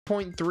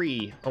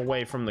3.3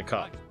 away from the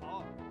cup.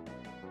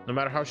 No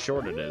matter how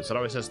short it is, it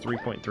always says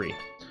 3.3.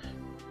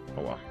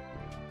 Oh well.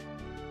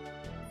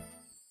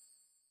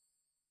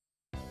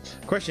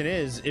 Question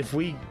is, if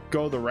we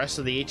go the rest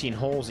of the 18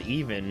 holes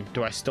even,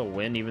 do I still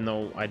win even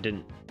though I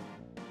didn't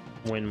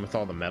win with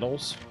all the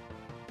medals?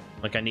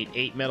 Like I need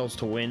 8 medals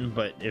to win,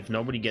 but if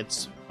nobody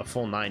gets a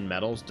full 9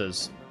 medals,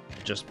 does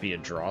it just be a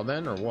draw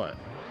then, or what?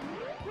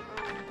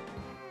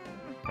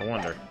 I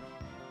wonder.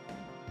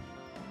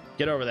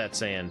 Get over that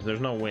sand.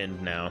 There's no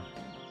wind now.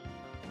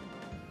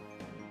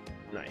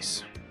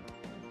 Nice.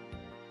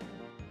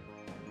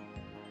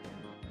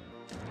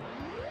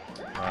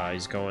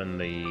 He's going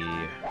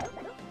the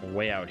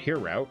way out here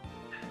route.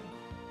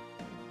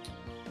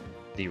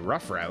 The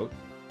rough route.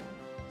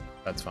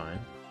 That's fine.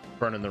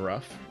 Burning the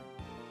rough.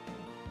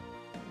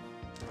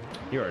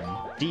 You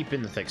are deep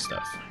in the thick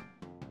stuff.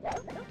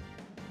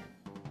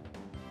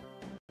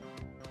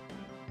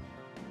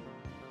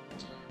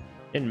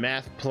 In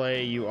math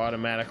play, you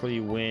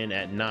automatically win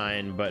at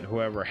 9, but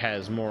whoever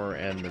has more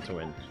ends to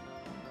win.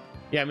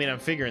 Yeah, I mean, I'm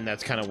figuring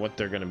that's kind of what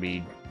they're going to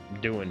be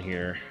doing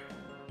here.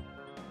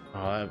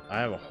 Oh, I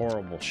have a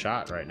horrible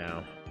shot right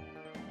now.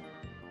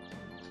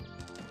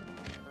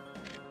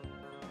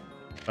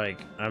 Like,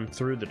 I'm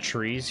through the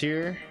trees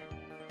here.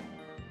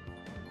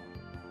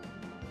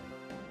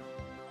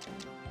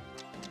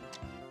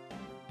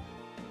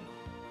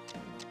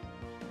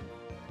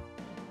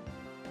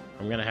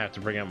 I'm gonna have to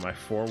bring out my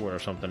forward or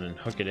something and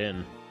hook it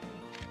in.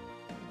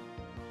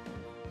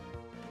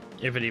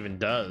 If it even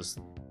does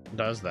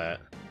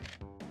that.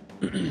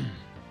 Okay.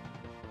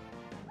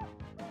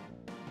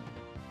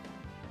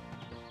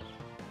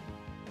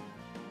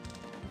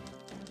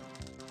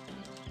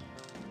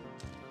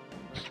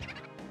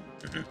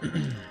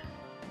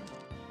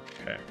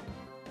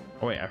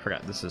 Oh wait, I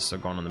forgot this is still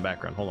going on in the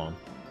background. Hold on.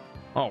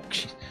 Oh,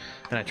 geez.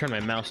 And I turned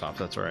my mouse off.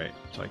 That's right.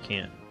 So I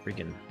can't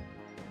freaking.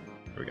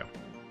 There we go.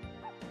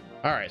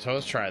 All right, so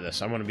let's try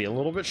this. I want to be a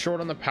little bit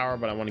short on the power,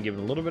 but I want to give it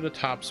a little bit of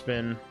top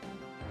spin.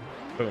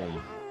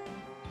 Boom.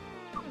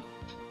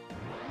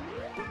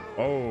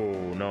 Oh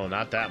no,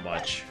 not that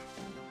much.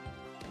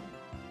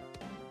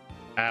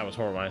 That was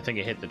horrible. I think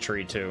it hit the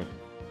tree too.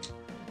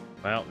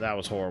 Well, that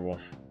was horrible.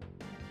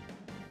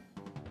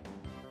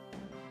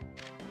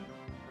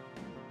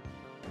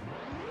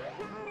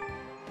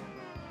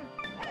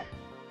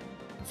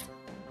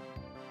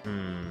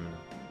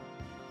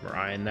 We're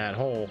eyeing that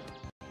hole.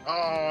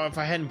 Oh, if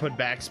I hadn't put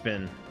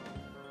backspin.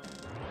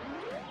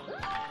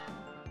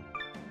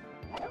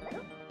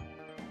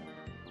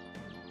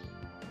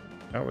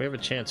 Oh, we have a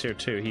chance here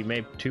too. He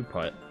made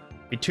 2-putt.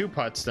 If he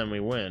 2-putts, then we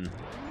win.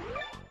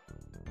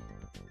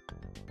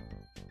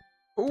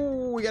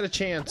 Ooh, we got a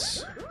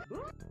chance.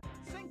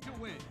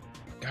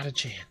 Got a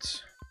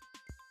chance.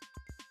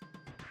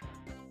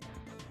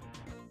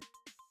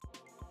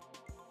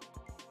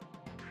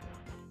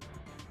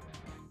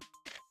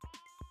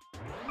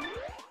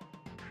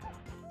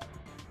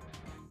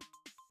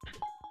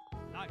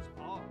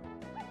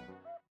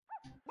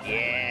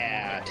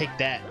 Yeah, take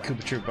that,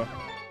 Koopa Troopa.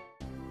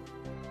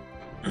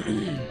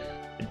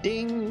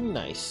 Ding,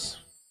 nice.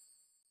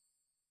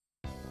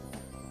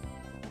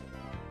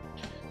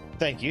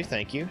 Thank you,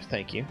 thank you,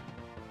 thank you.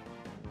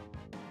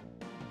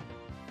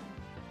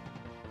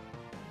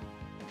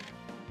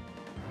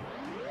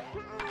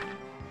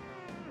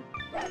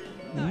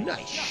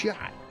 Nice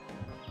shot.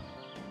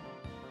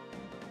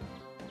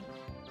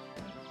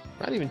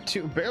 Not even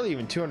barely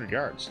even 200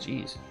 yards.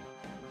 Jeez.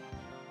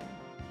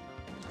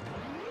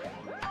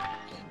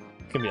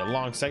 Gonna be a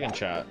long second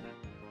shot.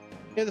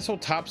 Yeah, this whole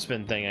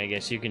topspin thing, I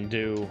guess you can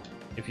do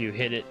if you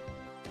hit it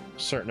a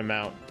certain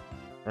amount,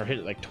 or hit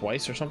it like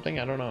twice or something.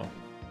 I don't know.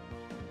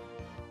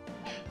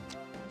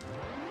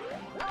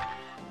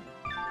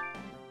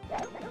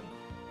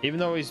 Even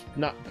though he's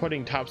not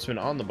putting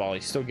topspin on the ball,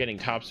 he's still getting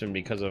topspin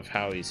because of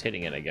how he's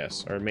hitting it, I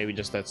guess. Or maybe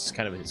just that's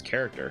kind of his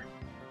character.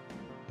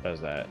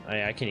 Does that?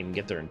 I can't even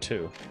get there in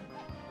 2.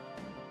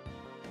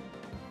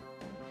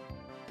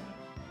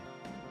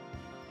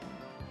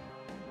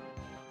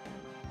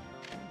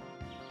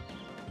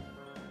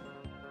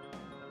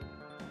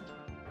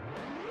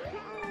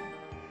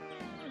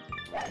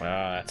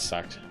 Ah, that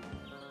sucked.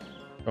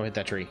 Go hit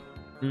that tree.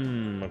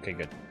 Okay,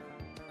 good.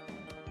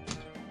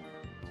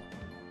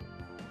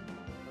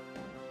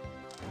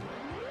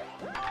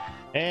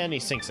 And he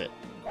sinks it.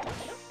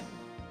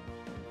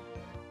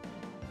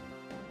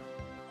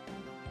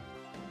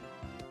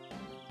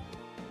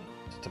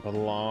 Just up a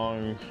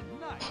long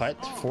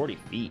putt, 40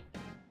 feet.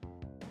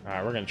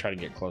 Alright, we're gonna try to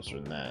get closer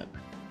than that.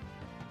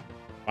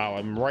 Wow,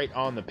 I'm right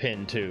on the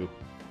pin too.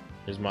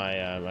 Is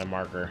my my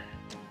marker.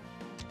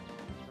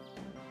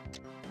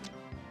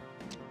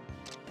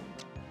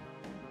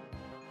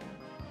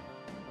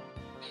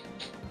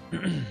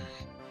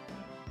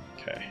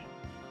 Okay.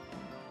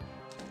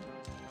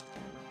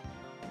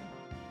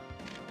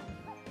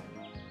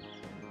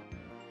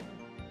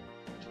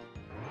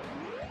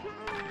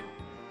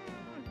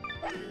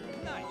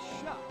 Nice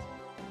shot.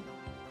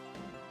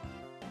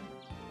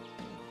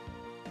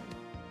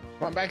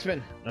 Come on,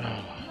 backspin. Oh.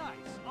 Nice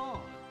arm.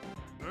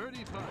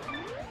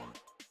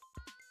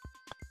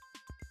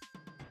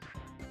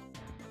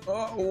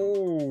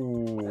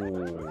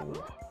 Oh.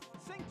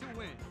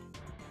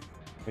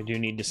 We do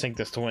need to sink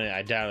this to win it.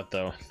 I doubt it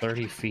though.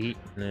 30 feet?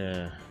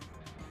 Nah.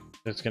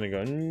 It's gonna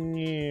go.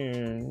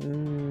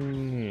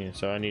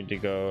 So I need to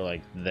go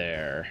like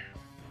there.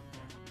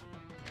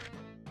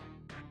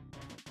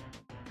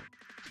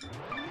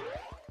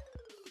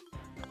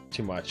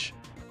 Too much.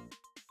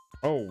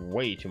 Oh,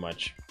 way too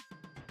much.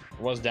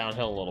 It was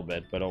downhill a little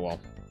bit, but oh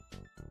well.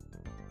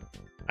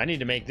 I need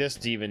to make this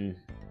to even.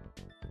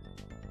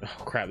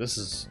 Oh crap, this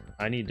is.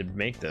 I need to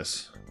make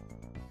this.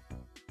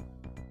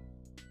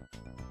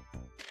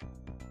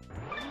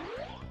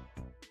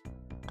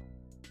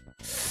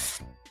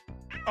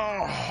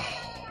 Oh.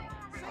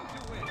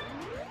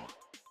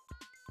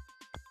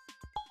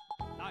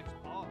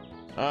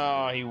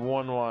 Oh, he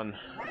won one.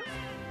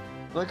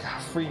 Look how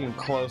freaking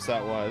close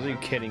that was. Are you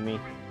kidding me?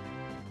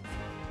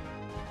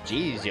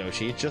 Jeez,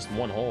 Yoshi, it's just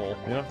one hole.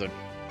 You don't have to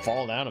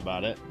fall down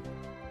about it.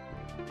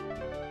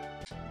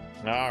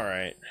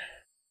 Alright.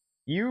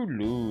 You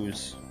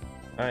lose.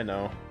 I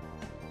know.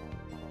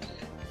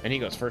 And he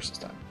goes first this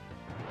time.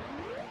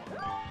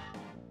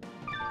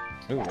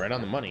 Ooh, right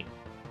on the money.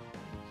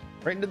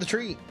 Right into the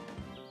tree.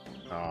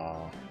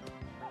 Oh.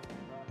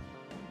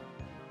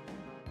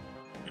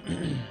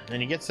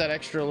 And he gets that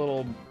extra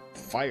little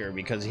fire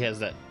because he has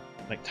that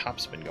like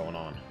topspin going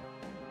on.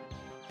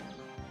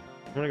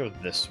 I'm gonna go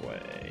this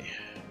way.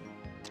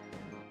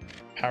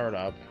 Powered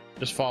up.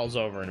 Just falls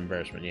over in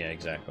embarrassment. Yeah,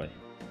 exactly.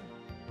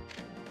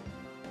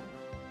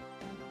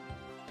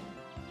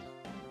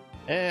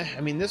 I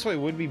mean, this way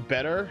would be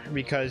better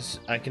because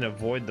I can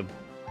avoid the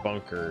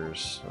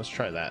bunkers. Let's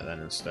try that then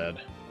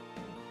instead.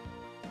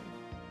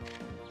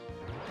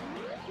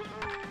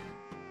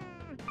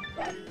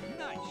 Nice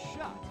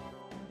shot.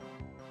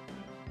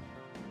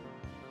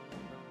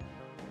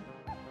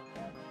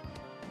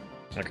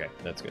 Okay,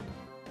 that's good.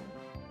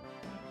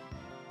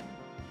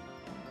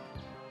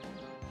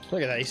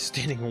 Look at that, he's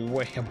standing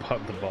way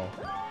above the ball.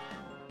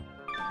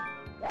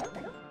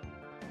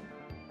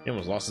 He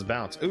almost lost his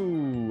balance.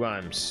 Ooh,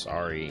 I'm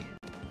sorry.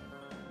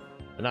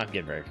 Did not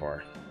get very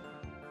far.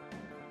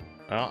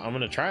 Well, I'm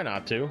gonna try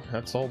not to.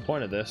 That's the whole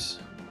point of this.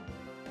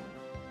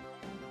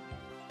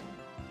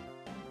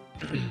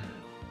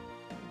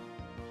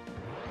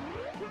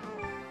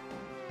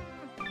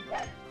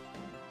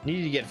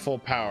 Needed to get full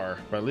power,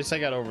 but at least I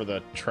got over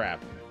the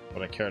trap,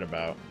 what I cared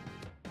about.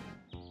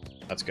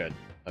 That's good.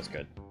 That's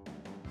good.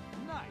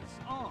 Nice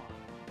on.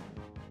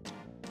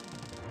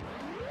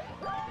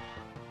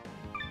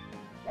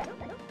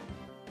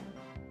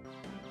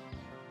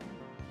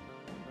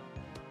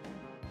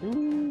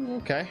 Ooh,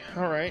 okay,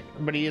 alright.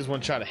 But he is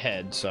one shot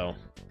ahead, so.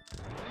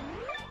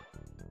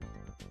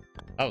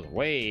 That was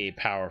way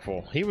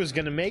powerful. He was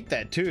gonna make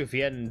that too if he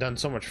hadn't done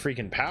so much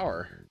freaking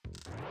power.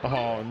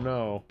 Oh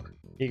no.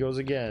 He goes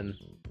again.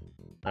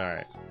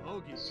 Alright.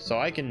 So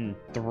I can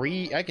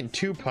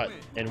two putt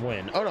and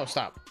win. Oh no,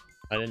 stop.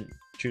 I didn't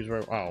choose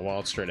where. Oh,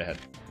 well, it's straight ahead.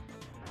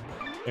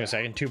 I guess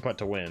I can two putt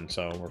to win,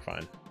 so we're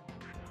fine.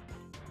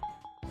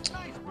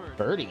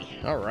 Birdie.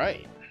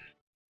 Alright.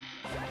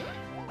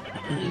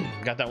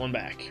 Got that one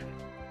back.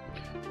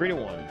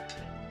 3-1.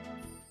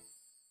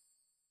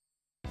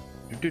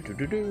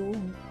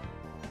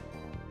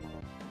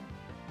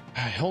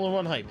 Hole in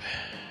one hype.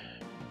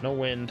 No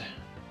wind.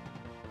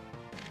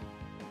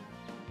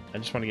 I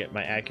just want to get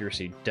my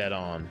accuracy dead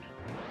on.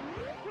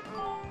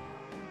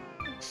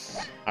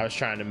 I was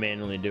trying to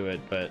manually do it,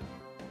 but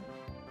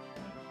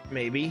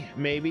maybe.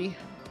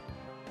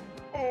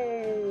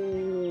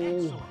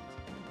 Oh,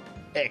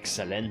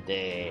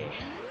 excelente.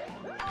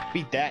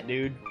 Beat that,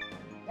 dude.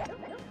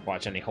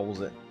 Watch, and he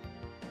holds it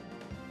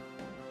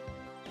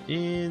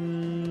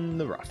in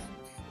the rough.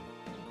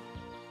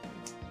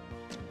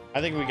 I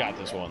think we got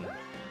this one.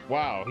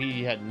 Wow,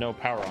 he had no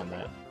power on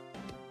that.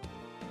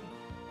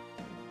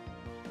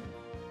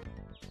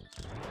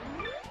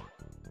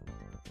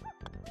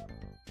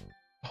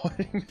 Oh,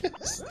 he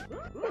missed.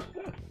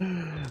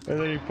 And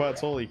then he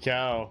putts. Holy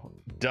cow.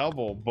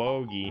 Double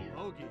bogey.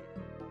 Bogey.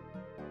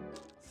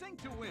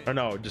 Sink to win. Or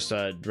no, just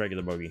a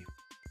regular bogey.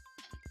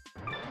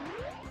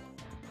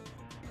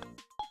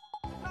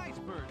 Nice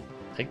birdie.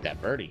 Take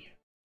that birdie.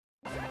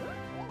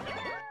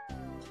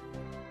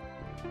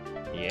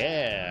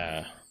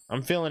 Yeah.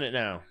 I'm feeling it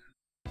now.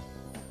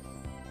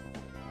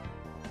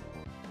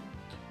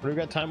 What do we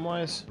got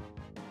time-wise?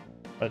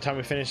 By the time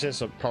we finish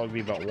this, it'll probably be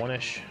about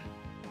 1-ish.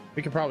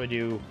 We could probably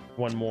do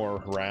one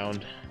more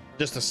round.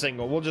 Just a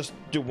single. We'll just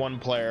do one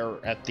player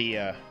at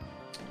the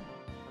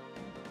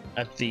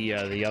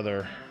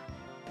other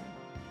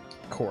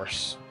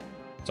course.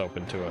 It's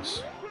open to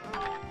us.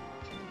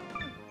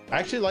 I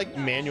actually like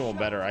manual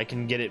better. I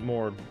can get it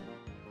more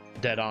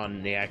dead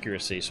on the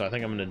accuracy, so I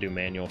think I'm gonna do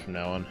manual from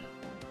now on.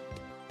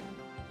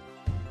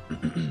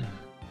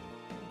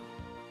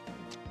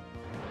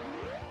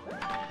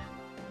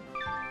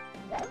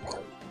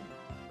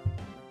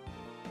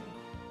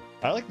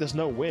 I like this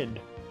no wind.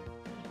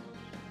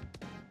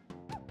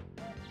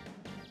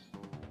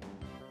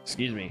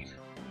 Excuse me.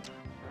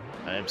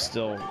 I am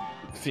still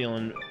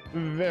feeling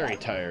very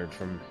tired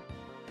from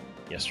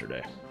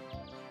yesterday.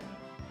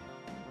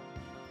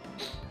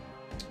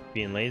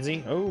 Being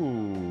lazy?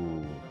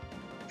 Oh,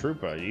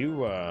 Troopa,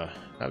 you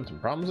having some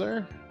problems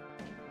there?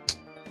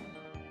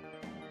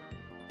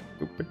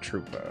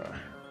 Troopa.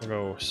 We'll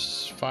go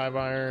 5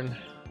 iron.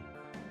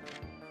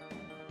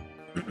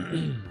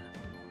 And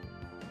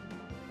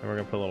we're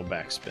gonna put a little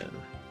backspin.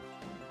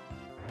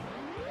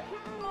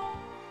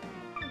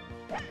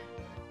 A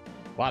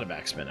lot of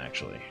backspin,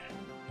 actually.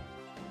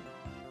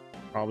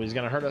 Probably is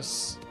gonna hurt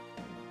us.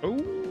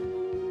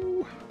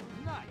 Ooh.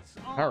 Nice.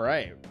 All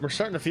right, we're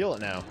starting to feel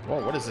it now.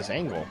 Whoa, what is this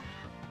angle?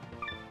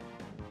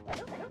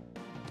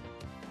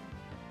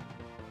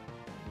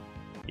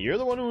 You're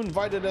the one who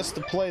invited us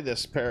to play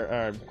this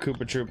Koopa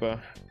Troopa.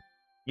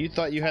 You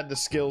thought you had the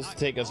skills to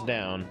take us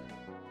down.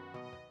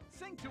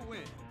 Sing to win.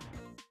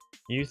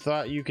 You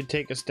thought you could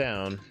take us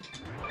down.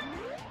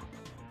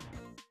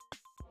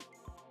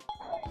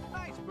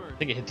 Nice bird. I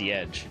think it hit the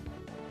edge.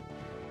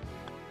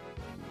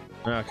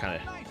 Oh, kind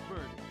of Nice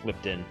bird.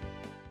 whipped in.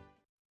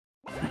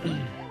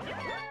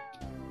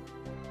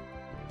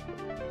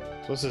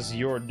 So this is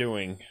your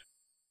doing.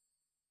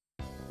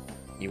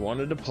 You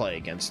wanted to play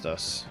against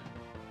us.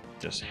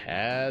 Just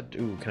had...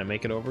 Ooh, can I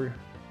make it over?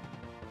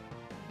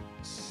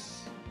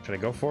 Should I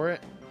go for it?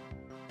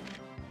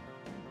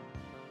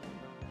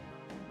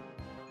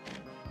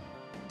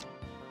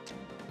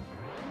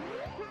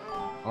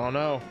 Oh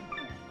no.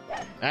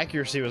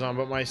 Accuracy was on,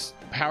 but my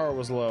power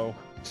was low.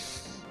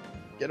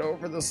 Get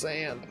over the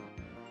sand.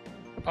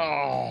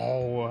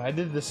 Oh, I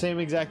did the same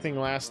exact thing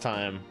last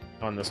time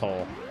on this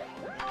hole.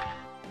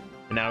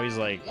 And now he's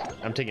like,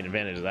 I'm taking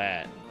advantage of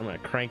that. I'm gonna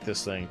crank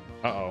this thing.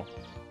 Uh-oh.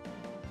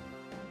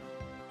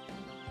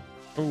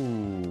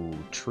 Ooh,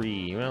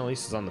 tree. Well, at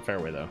least it's on the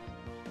fairway, though.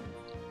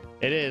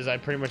 It is. I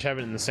pretty much have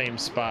it in the same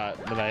spot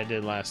that I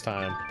did last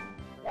time.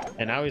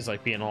 And now he's,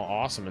 like, being all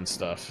awesome and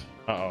stuff.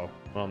 Uh-oh.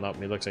 Well, nope.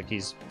 He looks like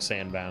he's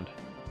sandbound.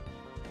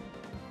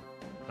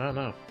 I don't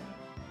know.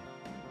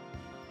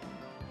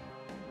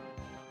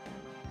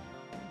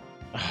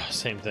 Oh,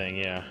 same thing,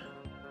 yeah.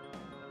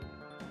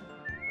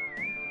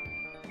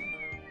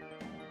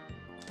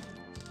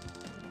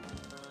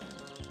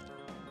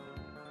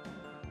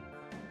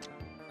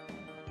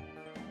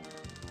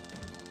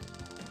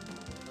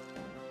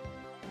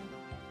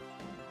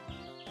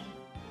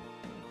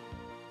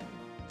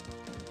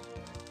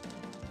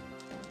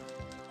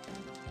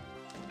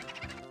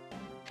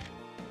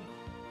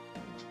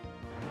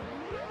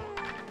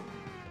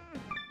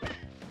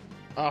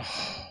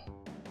 Oh,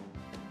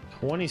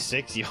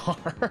 26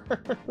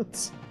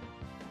 yards.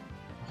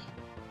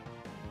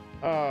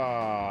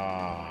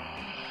 Oh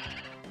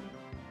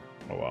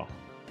well.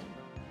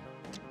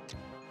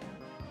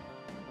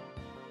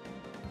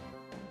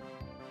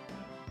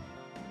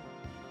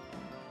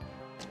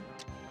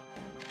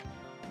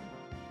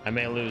 I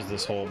may lose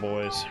this hole,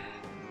 boys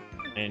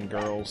and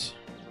girls.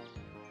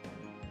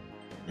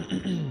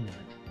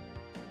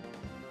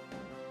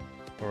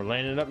 We're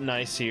laying it up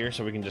nice here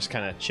so we can just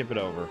kind of chip it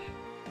over.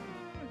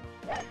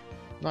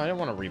 No, I didn't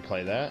want to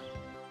replay that.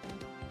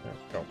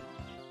 Go.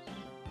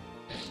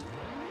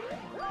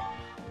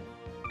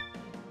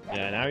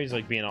 Yeah, now he's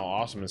like being all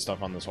awesome and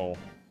stuff on this hole.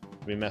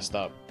 We messed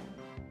up.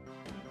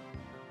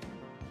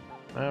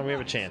 We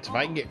have a chance. If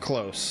I can get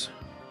close.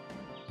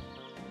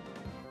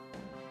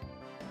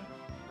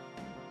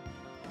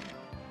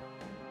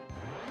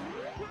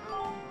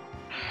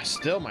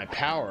 Still my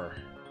power.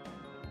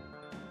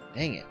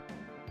 Dang it.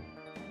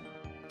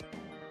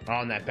 Oh,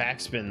 and that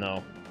backspin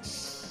though.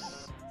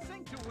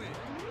 Sing to win.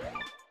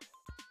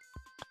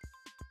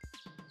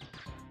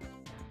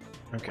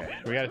 Okay,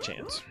 we got a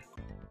chance.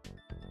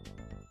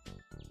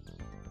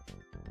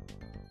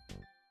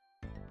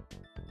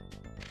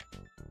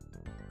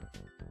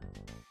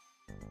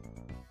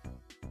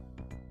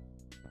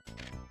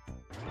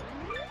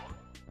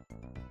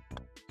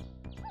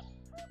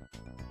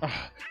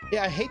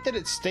 Yeah, I hate that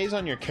it stays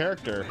on your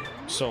character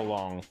so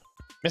long.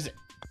 Miss it.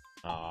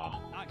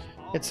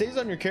 It stays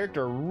on your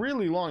character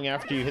really long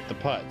after you hit the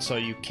putt, so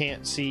you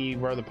can't see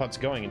where the putt's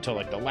going until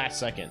like the last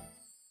second.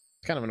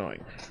 It's kind of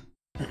annoying.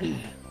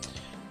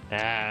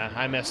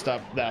 I messed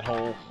up that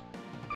hole.